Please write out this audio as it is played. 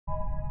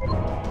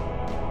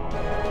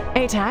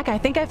ATAC, I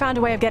think I found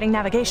a way of getting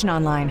navigation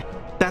online.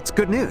 That's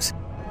good news.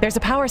 There's a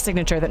power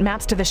signature that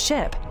maps to the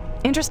ship.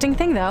 Interesting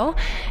thing, though.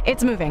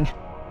 It's moving.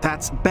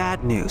 That's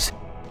bad news.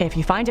 If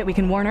you find it, we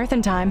can warn Earth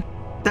in time.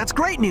 That's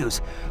great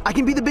news! I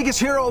can be the biggest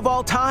hero of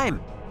all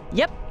time!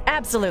 Yep,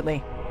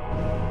 absolutely.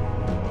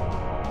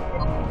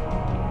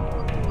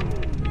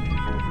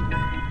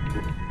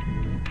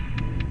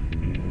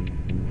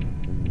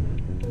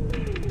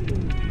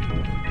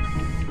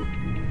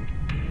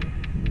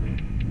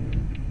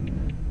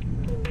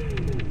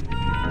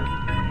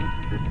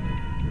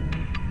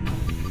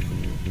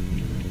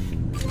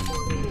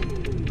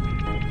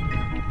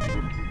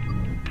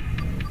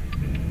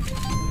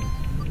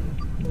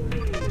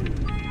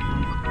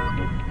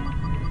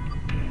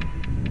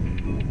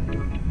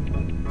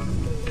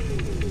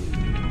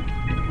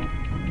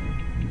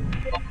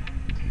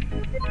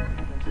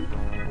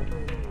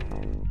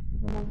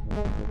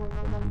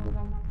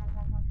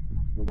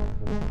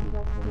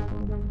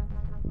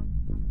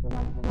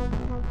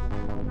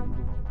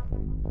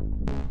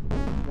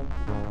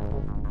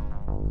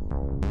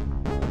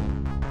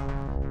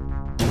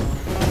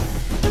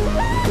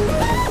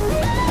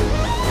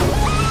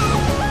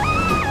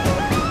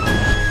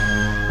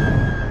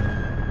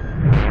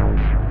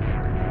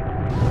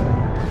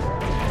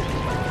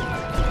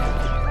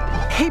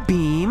 Hey,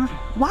 Beam,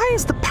 why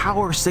is the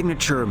power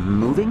signature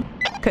moving?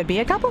 Could be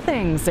a couple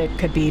things. It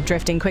could be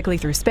drifting quickly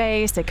through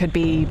space. It could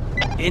be...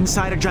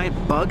 Inside a giant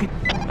bug?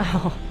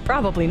 Oh,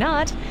 probably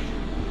not.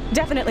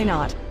 Definitely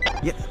not.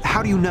 Yeah,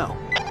 how do you know?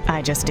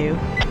 I just do.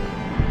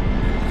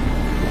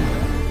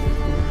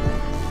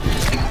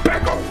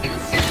 Back up!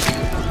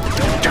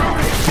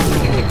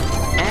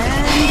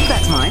 And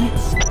that's mine.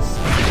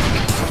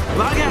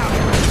 Log out!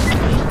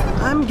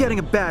 I'm getting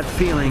a bad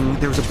feeling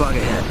there's a bug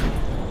ahead.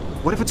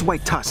 What if it's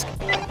White Tusk?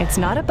 It's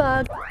not a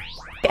bug,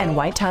 and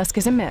White Tusk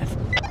is a myth.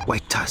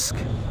 White Tusk.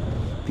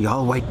 The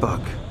all-white bug.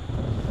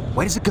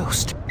 White as a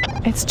ghost.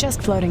 It's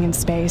just floating in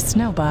space,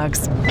 no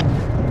bugs.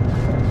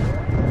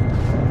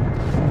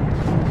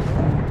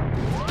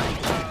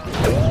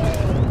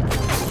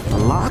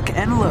 Lock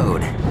and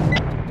load.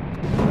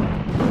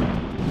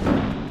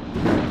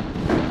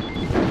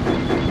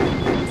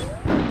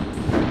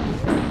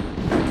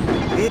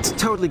 It's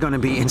totally gonna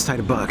be inside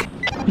a bug.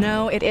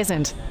 No, it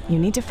isn't. You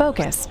need to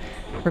focus.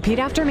 Repeat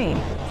after me.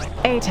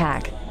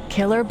 ATAC,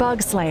 Killer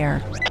Bug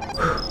Slayer.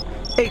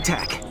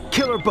 ATAC,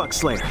 Killer Bug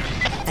Slayer.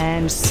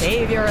 And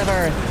Savior of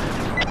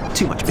Earth.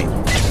 Too much, Beam.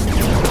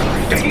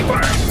 Taking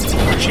fire!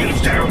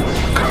 Shields down!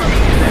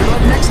 Better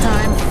luck next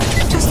time.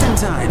 Just in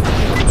time.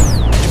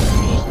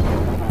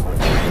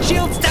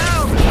 Shields down!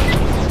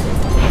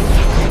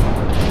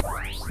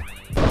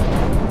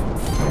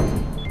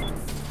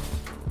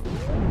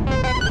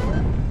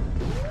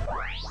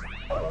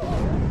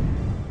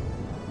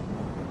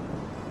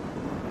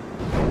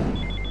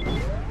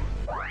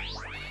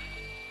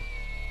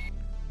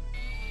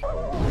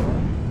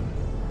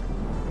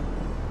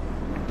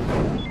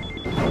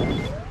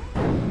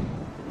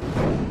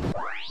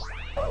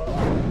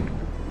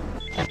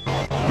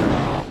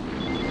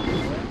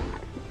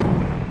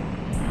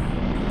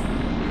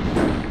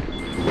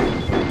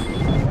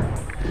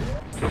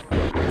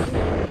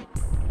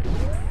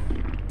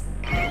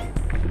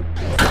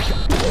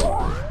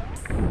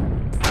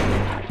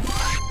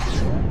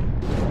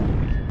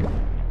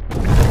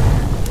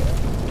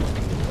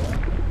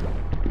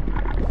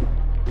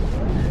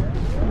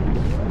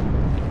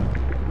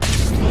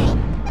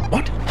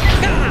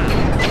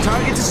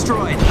 Target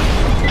destroyed.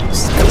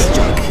 Space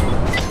junk.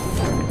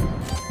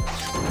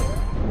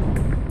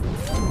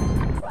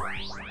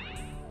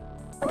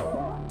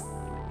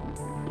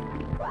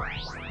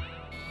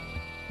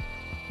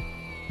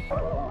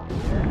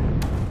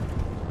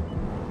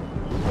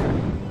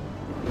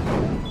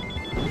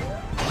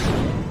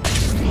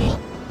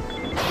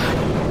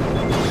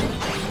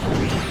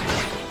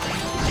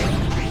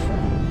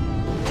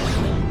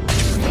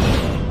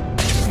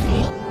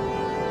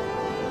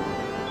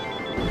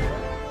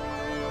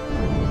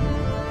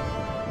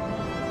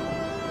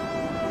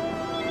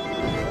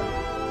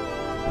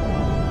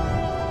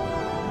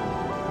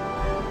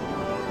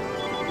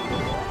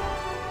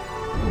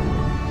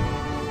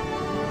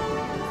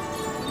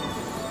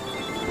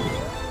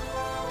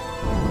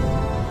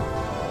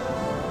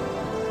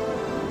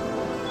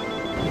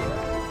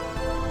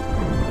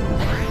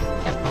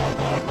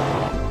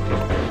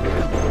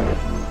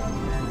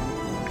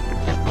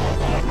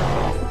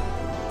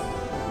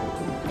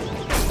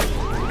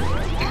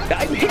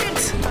 I'm hit!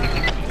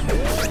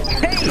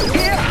 Hey,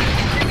 here!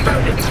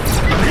 Found it!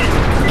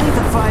 Leave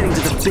the fighting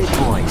to the big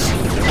boys.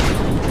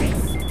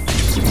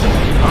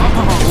 Oh,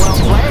 well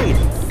played.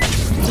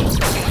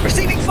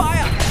 Receiving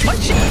fire! My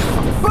shield!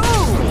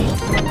 Boom!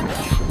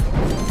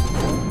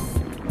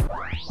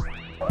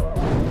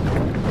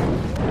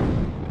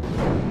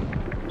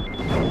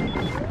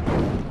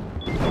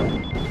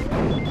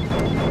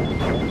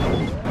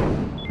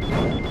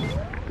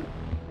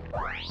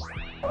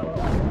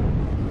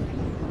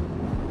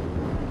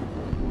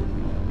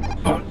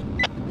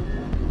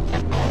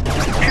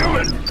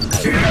 Human!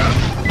 Here!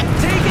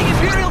 Taking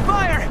Imperial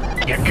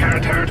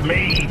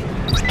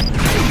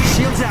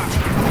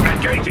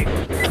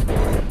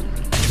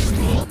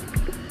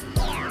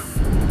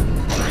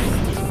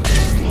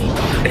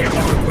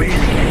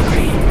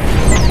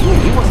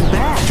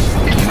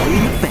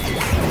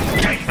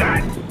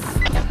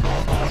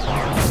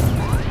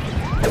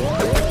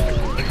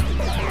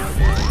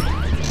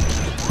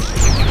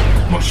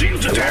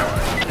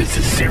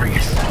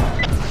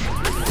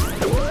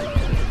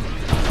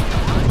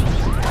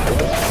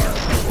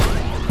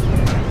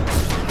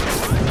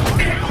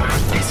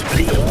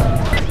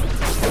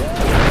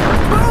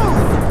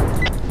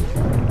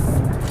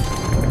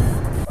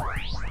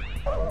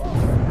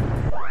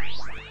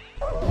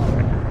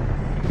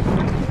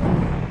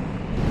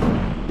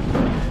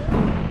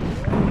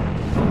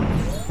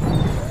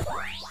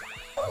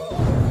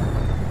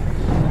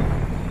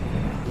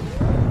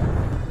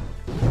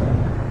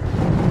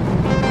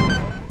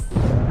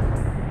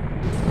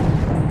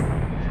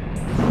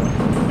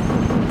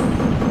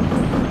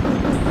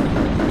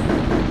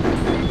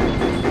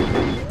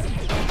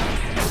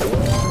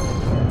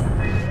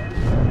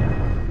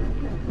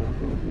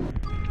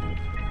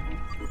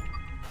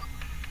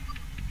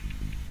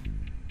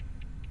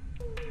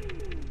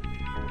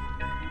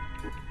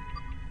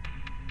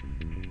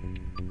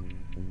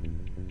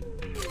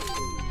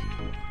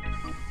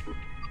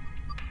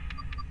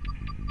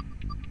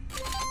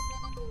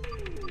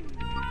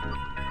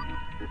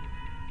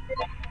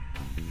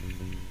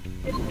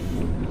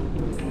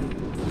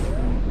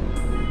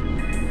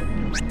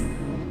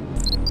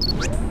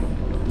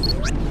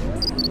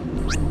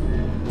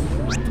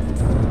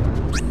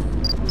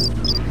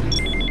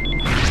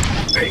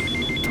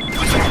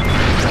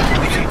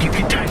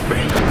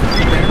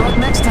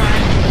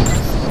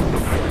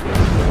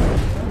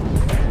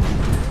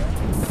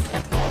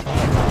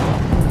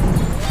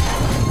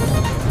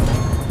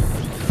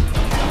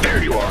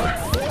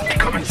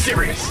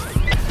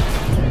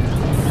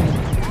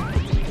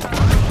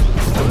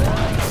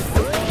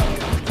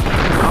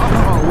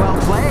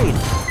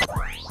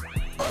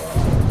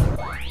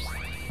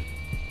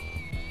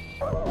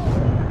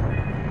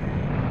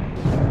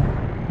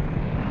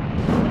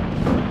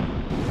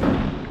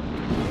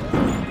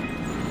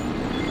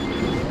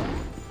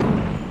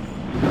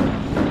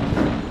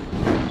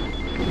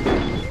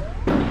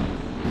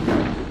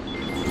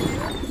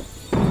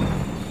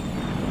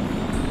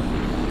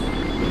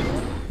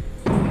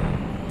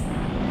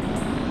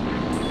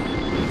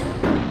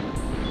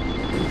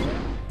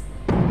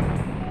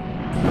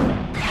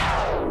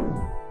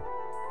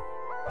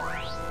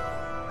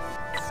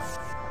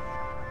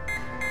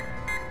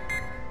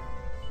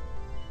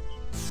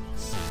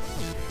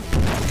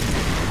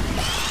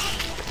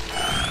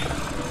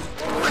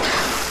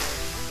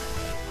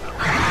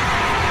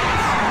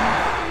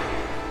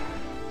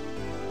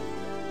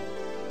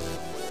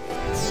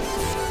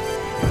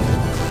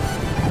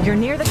You're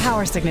near the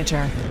power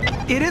signature.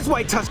 It is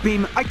White Tusk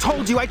Beam. I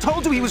told you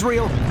he was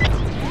real.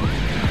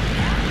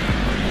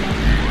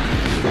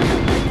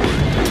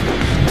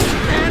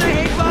 And I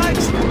hate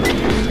bugs.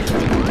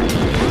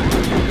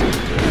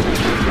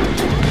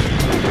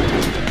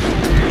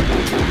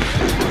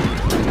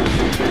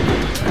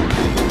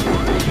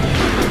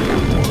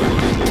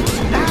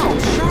 Ow,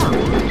 sharp.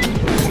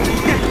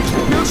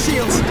 No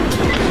shields.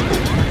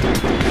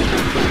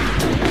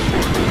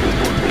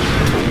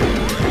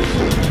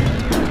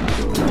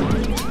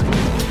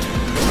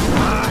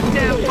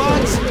 Damn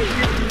bugs!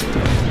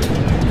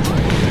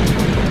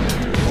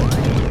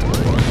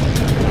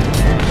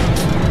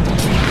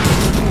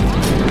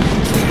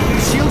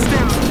 Shields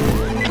down!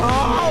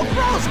 Oh,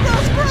 gross,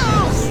 gross,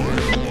 gross!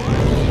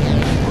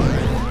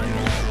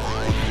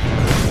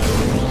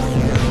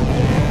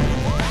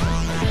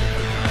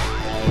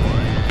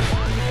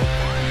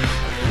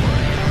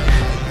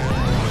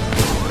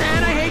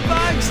 Man, I hate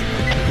bugs!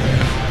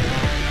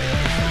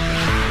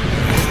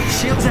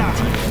 Shields out!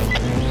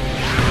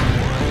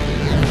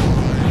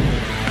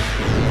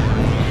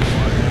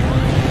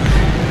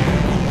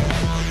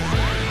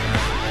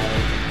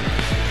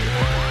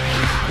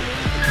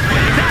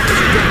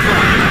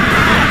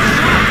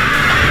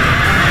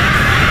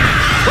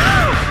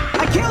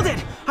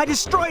 I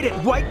destroyed it!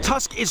 White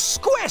Tusk is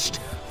squished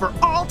for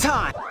all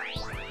time!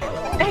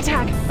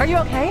 A-Tag, are you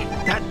okay?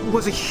 That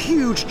was a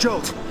huge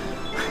jolt.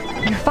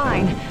 You're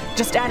fine.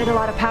 Just added a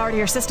lot of power to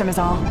your system is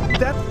all.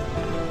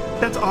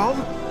 That's all?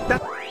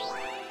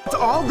 That's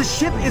all? The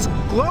ship is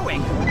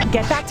glowing!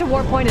 Get back to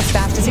warp point as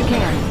fast as you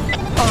can.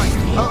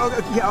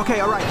 Alright. Yeah,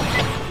 okay, alright.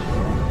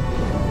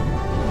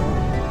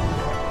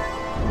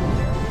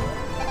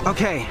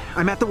 Okay,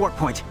 I'm at the warp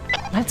point.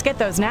 Let's get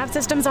those nav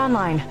systems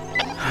online.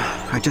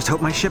 I just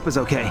hope my ship is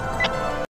okay.